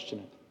 Don't question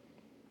it.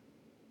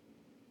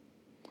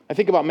 I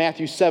think about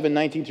Matthew 7,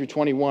 19 through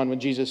 21,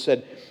 when Jesus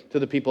said to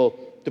the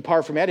people,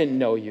 depart from me, I didn't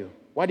know you.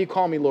 Why do you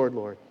call me Lord,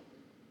 Lord?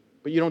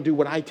 But you don't do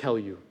what I tell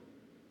you.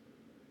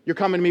 You're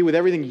coming to me with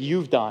everything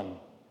you've done,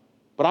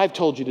 but I've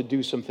told you to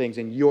do some things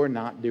and you're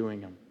not doing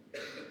them.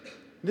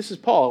 This is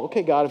Paul.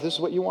 Okay, God, if this is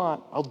what you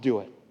want, I'll do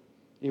it,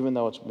 even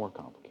though it's more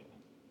complicated.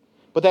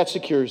 But that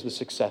secures the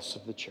success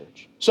of the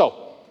church.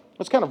 So,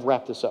 let's kind of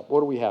wrap this up.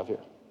 What do we have here?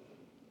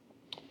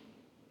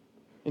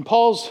 In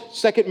Paul's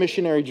second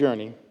missionary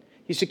journey,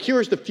 he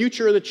secures the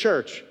future of the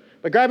church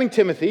by grabbing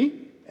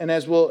Timothy, and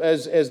as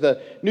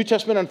the New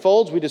Testament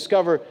unfolds, we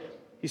discover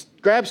he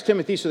grabs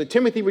Timothy so that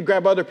Timothy would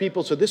grab other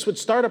people, so this would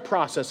start a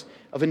process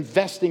of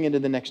investing into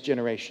the next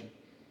generation.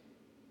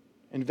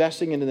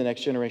 Investing into the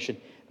next generation.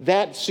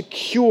 That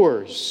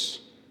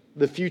secures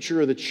the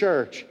future of the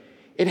church.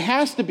 It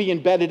has to be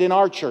embedded in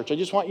our church. I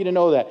just want you to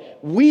know that.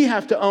 We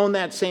have to own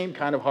that same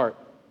kind of heart.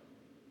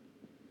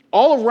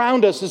 All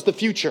around us is the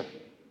future.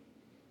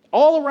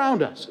 All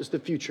around us is the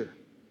future.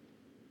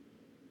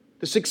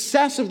 The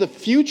success of the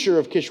future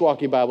of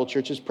Kishwaukee Bible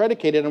Church is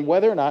predicated on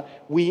whether or not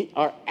we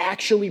are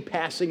actually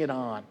passing it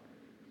on.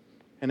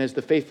 And as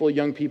the faithful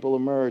young people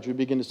emerge, we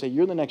begin to say,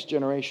 you're the next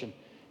generation.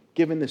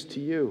 Giving this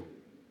to you.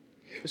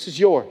 This is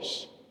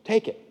yours.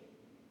 Take it.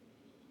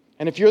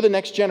 And if you're the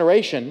next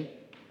generation,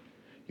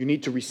 you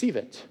need to receive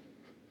it.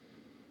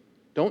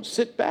 Don't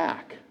sit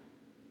back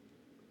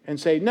and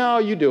say, no,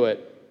 you do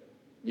it.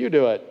 You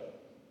do it.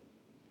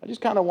 I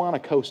just kind of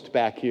want to coast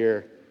back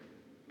here,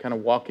 kind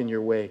of walk in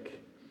your wake.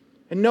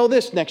 And know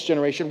this, next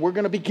generation, we're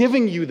going to be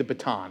giving you the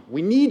baton.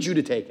 We need you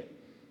to take it.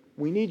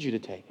 We need you to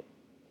take it.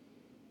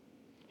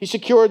 He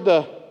secured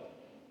the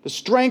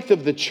strength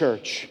of the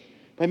church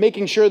by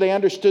making sure they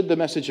understood the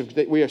message of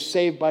that we are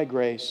saved by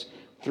grace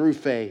through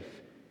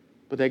faith,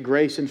 but that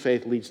grace and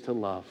faith leads to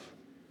love.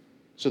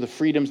 So the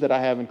freedoms that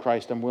I have in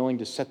Christ, I'm willing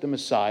to set them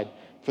aside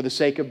for the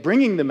sake of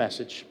bringing the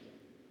message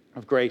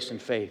of grace and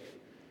faith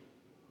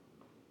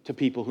to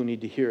people who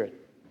need to hear it.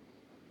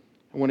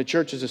 And when a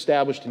church is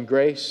established in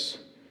grace,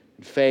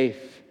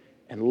 faith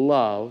and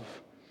love,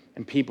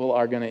 and people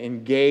are going to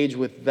engage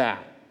with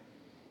that,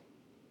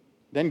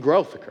 then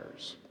growth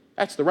occurs.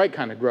 That's the right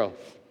kind of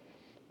growth.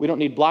 We don't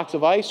need blocks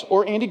of ice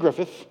or Andy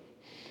Griffith.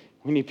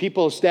 We need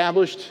people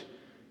established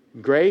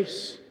in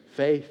grace,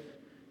 faith,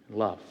 and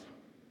love.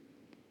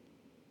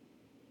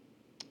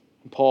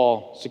 And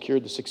Paul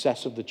secured the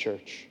success of the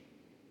church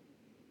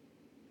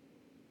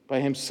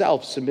by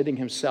himself submitting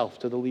himself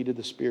to the lead of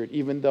the Spirit,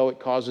 even though it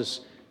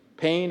causes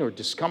pain or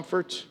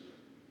discomfort.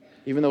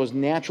 Even though his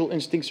natural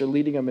instincts are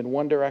leading him in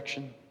one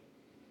direction,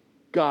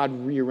 God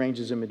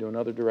rearranges him into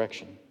another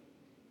direction.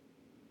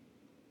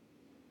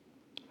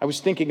 I was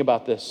thinking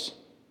about this.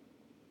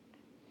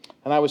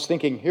 And I was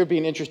thinking, here'd be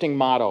an interesting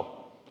motto.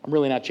 I'm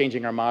really not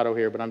changing our motto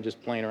here, but I'm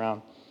just playing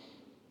around.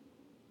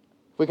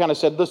 If we kind of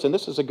said, listen,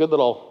 this is a good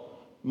little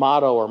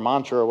motto or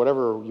mantra or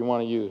whatever you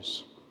want to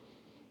use.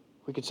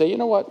 We could say, you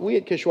know what? We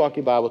at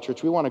Kishwaukee Bible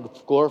Church, we want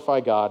to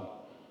glorify God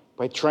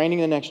by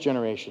training the next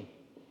generation.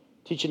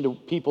 Teaching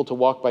people to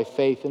walk by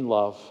faith and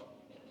love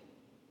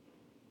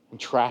and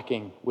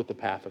tracking with the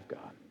path of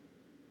God.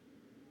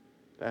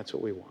 That's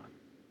what we want.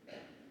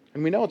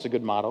 And we know it's a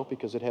good motto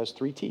because it has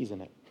 3 T's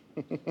in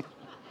it.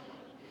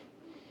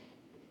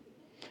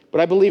 But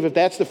I believe if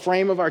that's the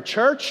frame of our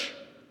church,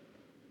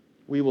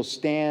 we will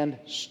stand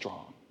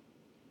strong.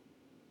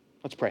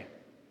 Let's pray.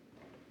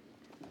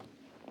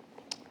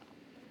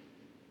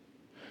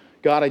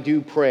 God, I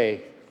do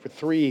pray for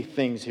 3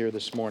 things here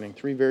this morning,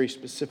 3 very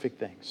specific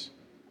things.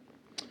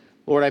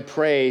 Lord, I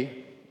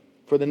pray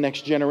for the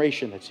next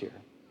generation that's here.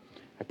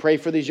 I pray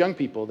for these young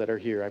people that are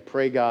here. I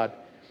pray, God,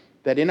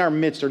 that in our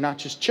midst are not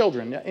just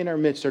children. In our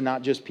midst are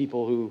not just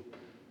people who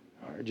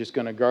are just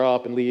going to grow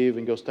up and leave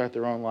and go start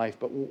their own life.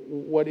 But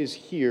what is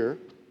here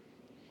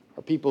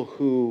are people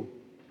who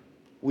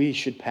we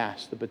should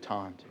pass the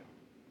baton to.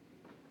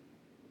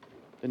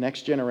 The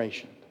next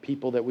generation, the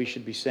people that we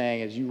should be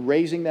saying, as you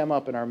raising them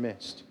up in our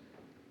midst,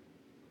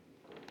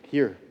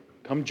 here,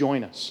 come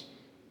join us.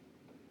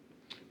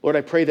 Lord,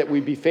 I pray that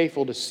we'd be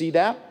faithful to see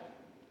that.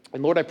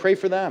 And Lord, I pray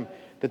for them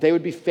that they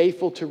would be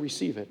faithful to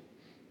receive it.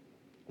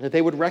 That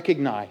they would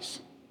recognize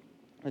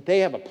that they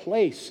have a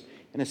place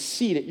and a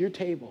seat at your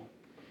table.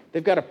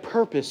 They've got a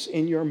purpose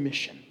in your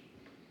mission.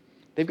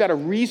 They've got a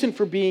reason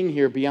for being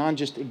here beyond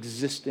just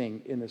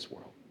existing in this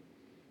world.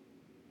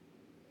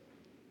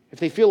 If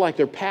they feel like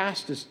their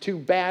past is too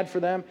bad for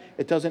them,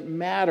 it doesn't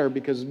matter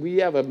because we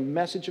have a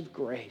message of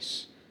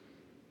grace.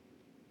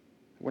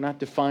 We're not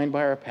defined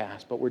by our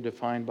past, but we're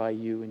defined by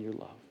you and your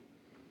love.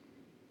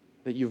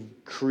 That you've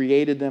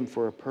created them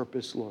for a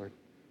purpose, Lord.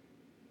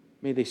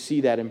 May they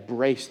see that,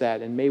 embrace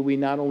that, and may we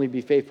not only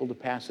be faithful to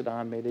pass it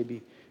on, may they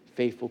be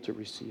faithful to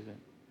receive it.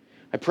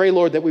 I pray,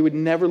 Lord, that we would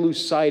never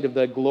lose sight of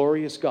the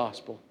glorious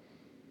gospel,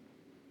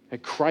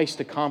 that Christ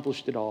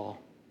accomplished it all,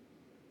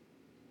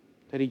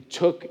 that he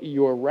took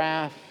your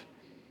wrath,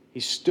 he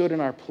stood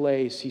in our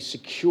place, he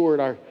secured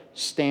our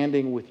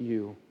standing with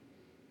you.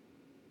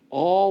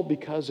 All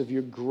because of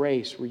your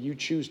grace, where you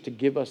choose to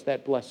give us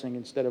that blessing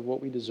instead of what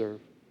we deserve.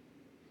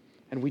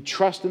 And we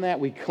trust in that,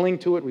 we cling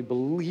to it, we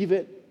believe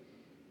it,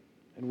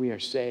 and we are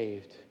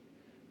saved.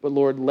 But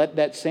Lord, let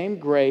that same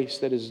grace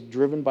that is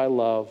driven by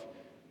love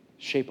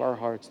shape our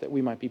hearts, that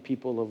we might be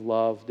people of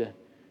love, to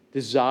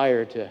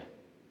desire to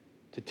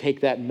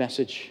take that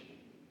message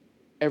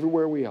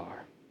everywhere we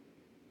are.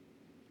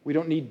 We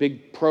don't need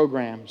big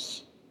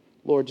programs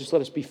Lord, just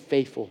let us be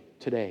faithful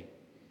today.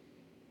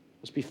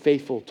 Let's be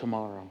faithful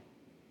tomorrow.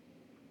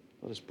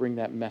 Let us bring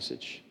that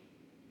message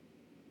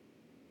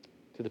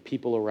to the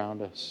people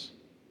around us.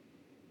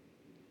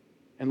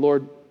 And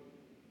Lord,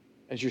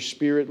 as your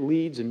Spirit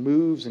leads and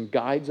moves and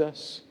guides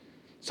us,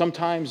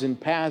 sometimes in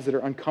paths that are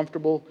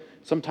uncomfortable,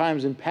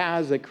 sometimes in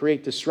paths that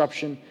create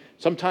disruption,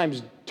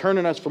 sometimes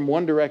turning us from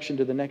one direction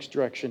to the next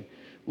direction,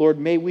 Lord,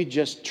 may we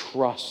just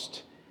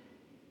trust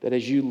that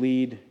as you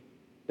lead,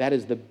 that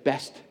is the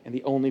best and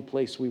the only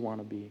place we want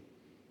to be.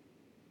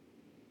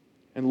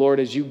 And Lord,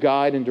 as you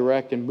guide and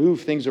direct and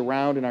move things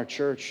around in our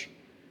church,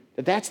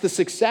 that's the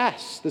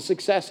success. The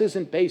success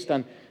isn't based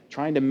on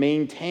trying to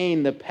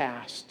maintain the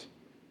past,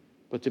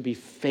 but to be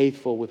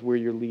faithful with where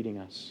you're leading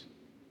us.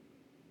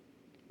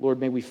 Lord,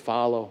 may we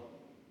follow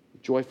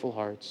with joyful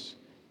hearts,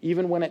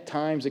 even when at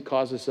times it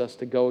causes us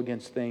to go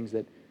against things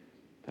that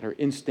our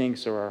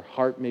instincts or our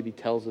heart maybe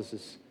tells us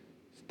is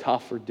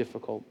tough or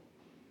difficult.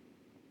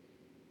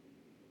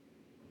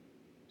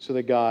 So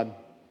that God,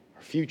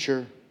 our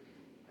future,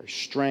 our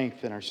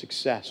strength, and our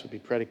success would be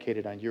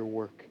predicated on your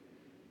work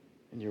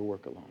and your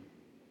work alone.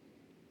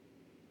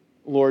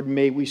 Lord,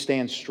 may we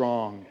stand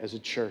strong as a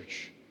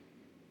church.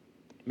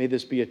 May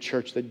this be a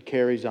church that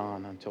carries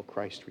on until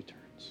Christ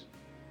returns.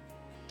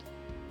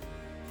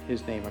 In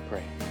his name I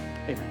pray.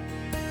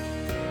 Amen.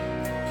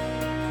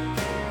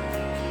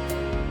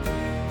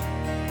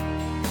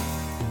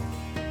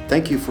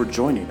 Thank you for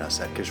joining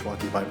us at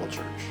Kishwaukee Bible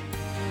Church.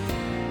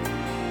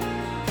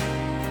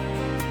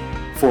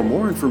 For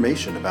more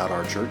information about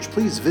our church,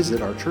 please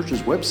visit our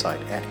church's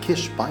website at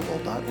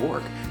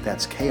kishbible.org.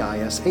 That's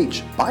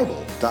KISH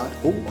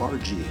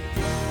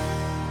Bible.org.